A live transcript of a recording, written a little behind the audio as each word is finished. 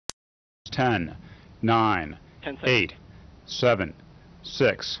10, 9, 10 seconds. 8, 7,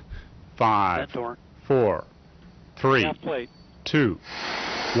 6, 5, That door. 4, 3, Half plate. 2,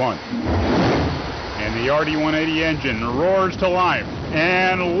 1. And the RD-180 engine roars to life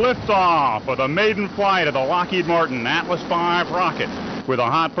and liftoff of the maiden flight of the Lockheed Martin Atlas V rocket with a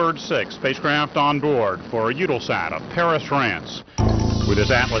Hotbird 6 spacecraft on board for Eutelsat of Paris, France. With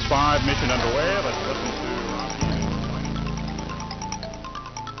this Atlas V mission underway, let's listen to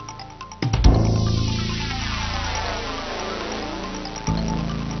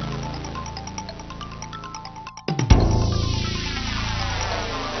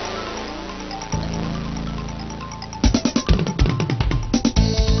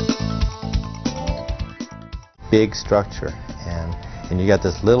big structure, and you got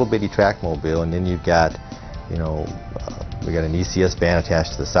this little bitty Trackmobile, and then you've got, you know, we got an ECS van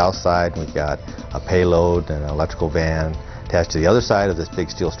attached to the south side, and we've got a payload and an electrical van attached to the other side of this big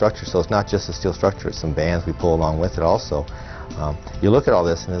steel structure. So it's not just a steel structure, it's some vans we pull along with it also. You look at all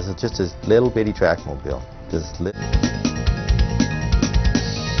this, and this is just this little bitty Trackmobile.